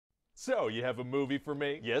So, you have a movie for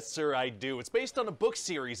me? Yes, sir, I do. It's based on a book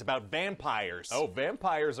series about vampires. Oh,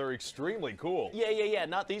 vampires are extremely cool. Yeah.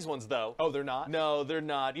 Not these ones, though. Oh, they're not? No, they're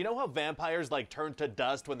not. You know how vampires, like, turn to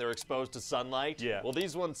dust when they're exposed to sunlight? Yeah. Well,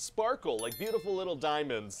 these ones sparkle like beautiful little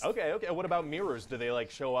diamonds. Okay. What about mirrors? Do they, like,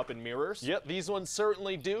 show up in mirrors? Yep, these ones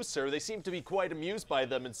certainly do, sir. They seem to be quite amused by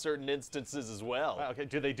them in certain instances as well. Okay,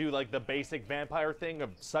 do they do, like, the basic vampire thing of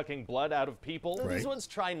sucking blood out of people? No, these ones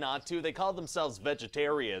try not to. They call themselves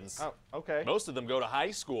vegetarians. Oh, okay. Most of them go to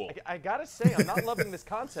high school. I gotta say, I'm not loving this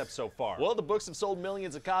concept so far. Well, the books have sold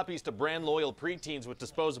millions of copies to brand-loyal preteens with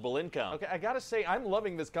disposable income. Okay, I gotta say, I'm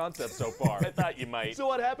loving this concept so far. I thought you might. So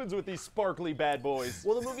what happens with these sparkly bad boys?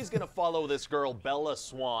 Well, the movie's gonna follow this girl, Bella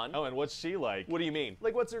Swan. Oh, and what's she like? What do you mean?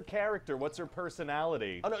 Like, what's her character? What's her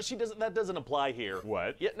personality? Oh, no, that doesn't apply here.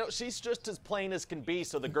 What? Yeah, no, she's just as plain as can be,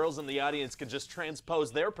 so the girls in the audience can just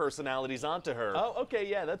transpose their personalities onto her. Oh, okay,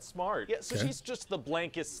 yeah, that's smart. Yeah, so she's just the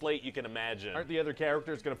blankest slate you can imagine. Aren't the other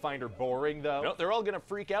characters gonna find her boring, though? No, they're all gonna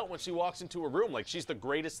freak out when she walks into a room like she's the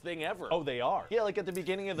greatest thing ever. Oh, they are? Yeah, like at the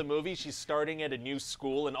beginning of the movie, she's starting at a new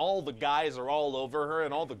school, and all the guys are all over her,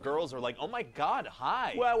 and all the girls are like, oh my god,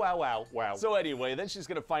 hi. Wow. So anyway, then she's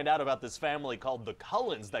gonna find out about this family called the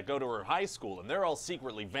Cullens that go to her high school, and they're all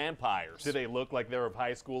secretly vampires. Do they look like they're of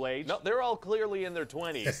high school age? No, they're all clearly in their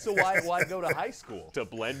 20s. So why go to high school? To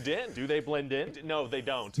blend in. Do they blend in? No, they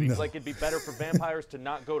don't. Seems like it'd be better for vampires to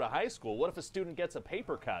not go to high school. What if a student gets a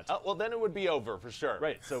paper cut? Oh, well, then it would be over for sure.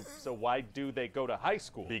 Right, so why do they go to high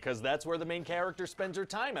school? Because that's where the main character spends her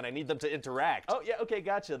time, and I need them to interact. Oh, yeah, okay,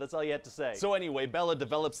 gotcha. That's all you had to say. So anyway, Bella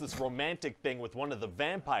develops this romantic thing with one of the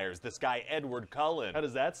vampires, this guy Edward Cullen. How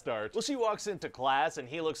does that start? Well, she walks into class, and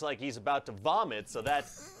he looks like he's about to vomit, so that,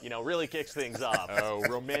 really kicks things off. Oh,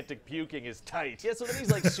 romantic puking is tight. Yeah, so then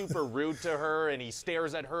he's like super rude to her, and he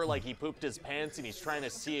stares at her like he pooped his pants, and he's trying to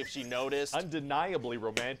see if she noticed. Undeniably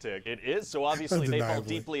romantic. It is, so obviously they fall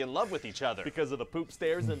deeply in love with each other. Because of the poop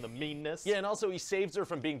stares and the meanness? Yeah, and also he saves her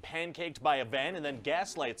from being pancaked by a van and then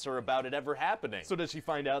gaslights her about it ever happening. So does she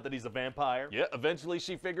find out that he's a vampire? Yeah, eventually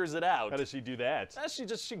she figures it out. How does she do that?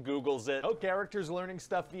 She Googles it. Oh, characters learning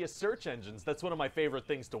stuff via search engines. That's one of my favorite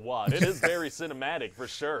things to watch. It is very cinematic, for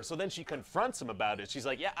sure. So then she confronts him about it. She's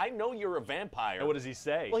like, yeah, I know you're a vampire. And what does he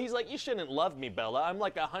say? Well, he's like, you shouldn't love me, Bella. I'm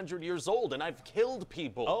like 100 years old, and I've killed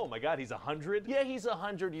people. Oh my god, he's 100? Yeah, he's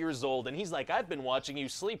 100 years old, and he's like, I've been watching you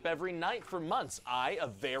sleep every night for months. I, a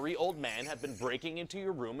very old man, have been breaking into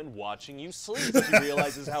your room and watching you sleep. She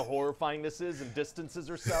realizes how horrifying this is and distances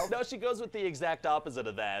herself? No, she goes with the exact opposite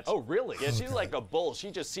of that. Oh, really? Yeah, she's like a bull.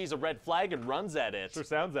 She just sees a red flag and runs at it. Sure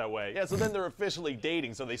sounds that way. Yeah, so then they're officially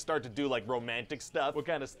dating, so they start to do like romantic stuff. What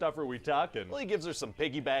kind of stuff are we talking? Well, he gives her some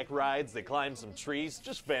piggyback rides, they climb some trees,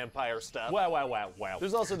 just vampire stuff. Wow.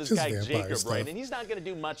 There's also this Just guy vampire Jacob, stuff. right? And he's not gonna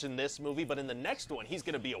do much in this movie, but in the next one, he's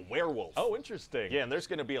gonna be a werewolf. Oh, interesting. Yeah, and there's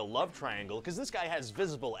gonna be a love triangle, because this guy has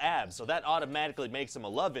visible abs, so that automatically makes him a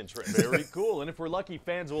love interest. Very cool. And if we're lucky,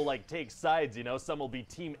 fans will like take sides, some will be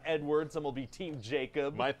Team Edward, some will be Team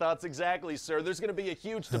Jacob. My thoughts exactly, sir. There's gonna be a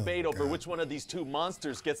huge debate over which one of these two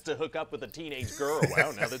monsters gets to hook up with a teenage girl.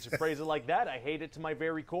 Wow, now that you phrase it like that, I hate it to my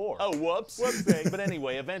very core. Oh, whoops. Whoopsie. But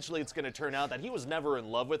anyway, eventually it's gonna turn out that he was never in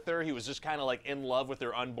love with her. He was just kind of like in love with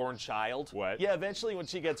their unborn child. What? Yeah, eventually when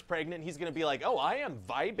she gets pregnant, he's gonna be like, oh, I am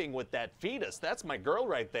vibing with that fetus. That's my girl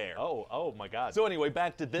right there. Oh my god. So anyway,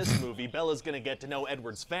 back to this movie. Bella's gonna get to know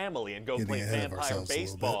Edward's family and go Getting play ahead of vampire ourselves a little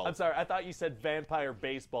bit. baseball. I'm sorry, I thought you said vampire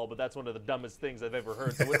baseball, but that's one of the dumbest things I've ever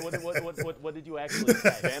heard. So what did you actually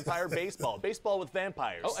say? Vampire baseball. Baseball with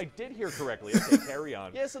vampires. Oh, I did hear correctly. Okay, carry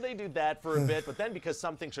on. Yeah, so they do that for a bit, but then because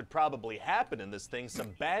something should probably happen in this thing, some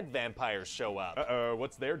bad vampires show up. Uh-oh,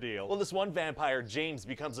 what's their deal? Well, this one vampire, James,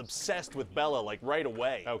 becomes obsessed with Bella, like, right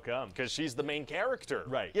away. How come? Because she's the main character.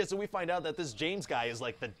 Right. Yeah, so we find out that this James guy is,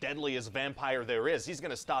 like, the deadliest vampire there is. He's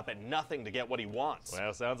gonna stop at nothing to get what he wants.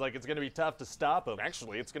 Well, sounds like it's gonna be tough to stop him.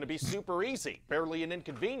 Actually, it's gonna be super easy. Barely an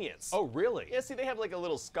inconvenience. Oh, really? Yeah, see, they have, like, a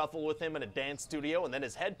little scuffle with him in a dance studio, and then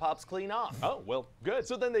his head pops clean off. Oh, well, good.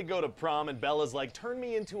 So then they go to prom, and Bella's like, turn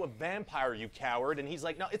me into a vampire, you coward. And he's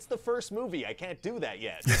like, no, it's the first movie. I can't do that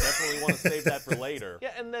yet. You definitely want to save that for later.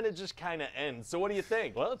 Yeah, and then it just kind of ends. So what do you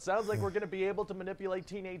think? Well, it sounds like we're going to be able to manipulate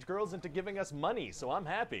teenage girls into giving us money, so I'm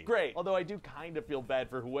happy. Great. Although I do kind of feel bad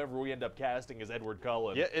for whoever we end up casting as Edward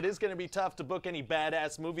Cullen. Yeah, it is going to be tough to book any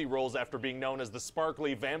badass movie roles after being known as the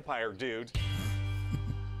sparkly vampire dude.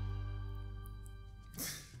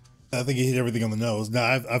 I think you hit everything on the nose.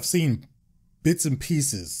 Now, I've seen bits and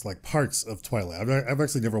pieces, like parts of Twilight. I've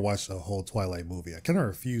actually never watched a whole Twilight movie. I kind of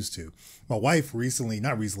refuse to. My wife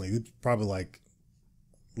not recently, probably like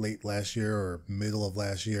late last year or middle of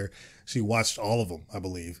last year, she watched all of them, I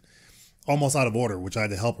believe. almost out of order, which I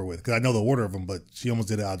had to help her with because I know the order of them, but she almost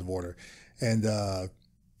did it out of order. And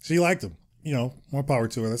she liked them. You know, more power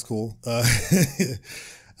to her. That's cool.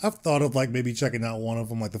 I've thought of like maybe checking out one of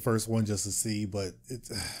them, like the first one, just to see, but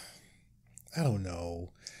it's, I don't know.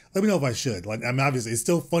 Let me know if I should. Like, I mean, obviously, it's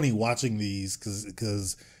still funny watching these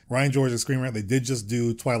because Ryan George and Screen Rant, they did just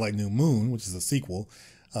do Twilight New Moon, which is a sequel.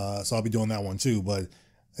 So I'll be doing that one too. But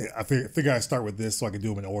I figure I'd start with this so I can do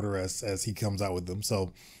them in order as he comes out with them.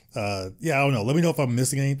 So, yeah, I don't know. Let me know if I'm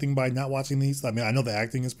missing anything by not watching these. I mean, I know the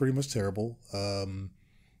acting is pretty much terrible.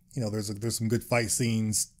 You know, there's some good fight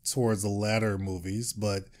scenes towards the latter movies,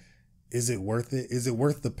 but is it worth it? Is it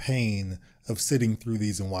worth the pain of sitting through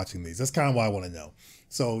these and watching these? That's kind of what I want to know.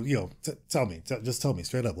 So, you know, just tell me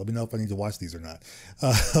straight up. Let me know if I need to watch these or not.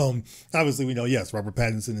 Obviously, we know, yes, Robert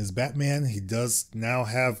Pattinson is Batman. He does now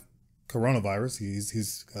have coronavirus.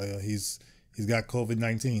 He's got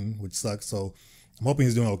COVID-19, which sucks. So I'm hoping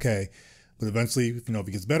he's doing okay. But eventually, you know, if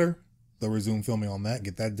he gets better, they'll resume filming on that,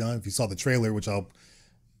 get that done. If you saw the trailer, which I'll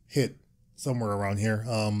hit somewhere around here,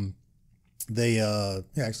 yeah,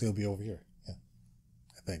 actually it'll be over here. Yeah,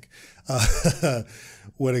 I think.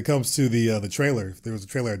 When it comes to the trailer, there was a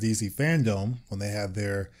trailer at DC Fandom when they had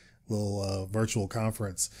their little virtual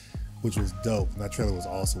conference, which was dope. And that trailer was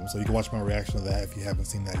awesome. So you can watch my reaction to that if you haven't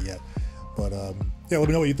seen that yet. But yeah, let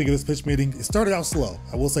me know what you think of this pitch meeting. It started out slow.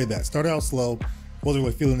 I will say that. Started out slow. Wasn't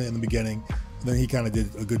really feeling it in the beginning. And then he kind of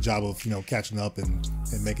did a good job of, you know, catching up and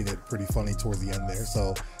making it pretty funny towards the end there.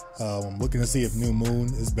 So I'm looking to see if New Moon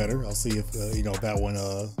is better. I'll see if, you know, that one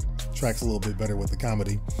tracks a little bit better with the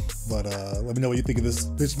comedy. But let me know what you think of this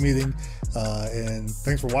pitch meeting. And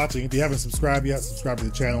thanks for watching. If you haven't subscribed yet, subscribe to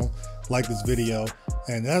the channel, like this video.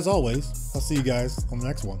 And as always, I'll see you guys on the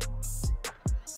next one.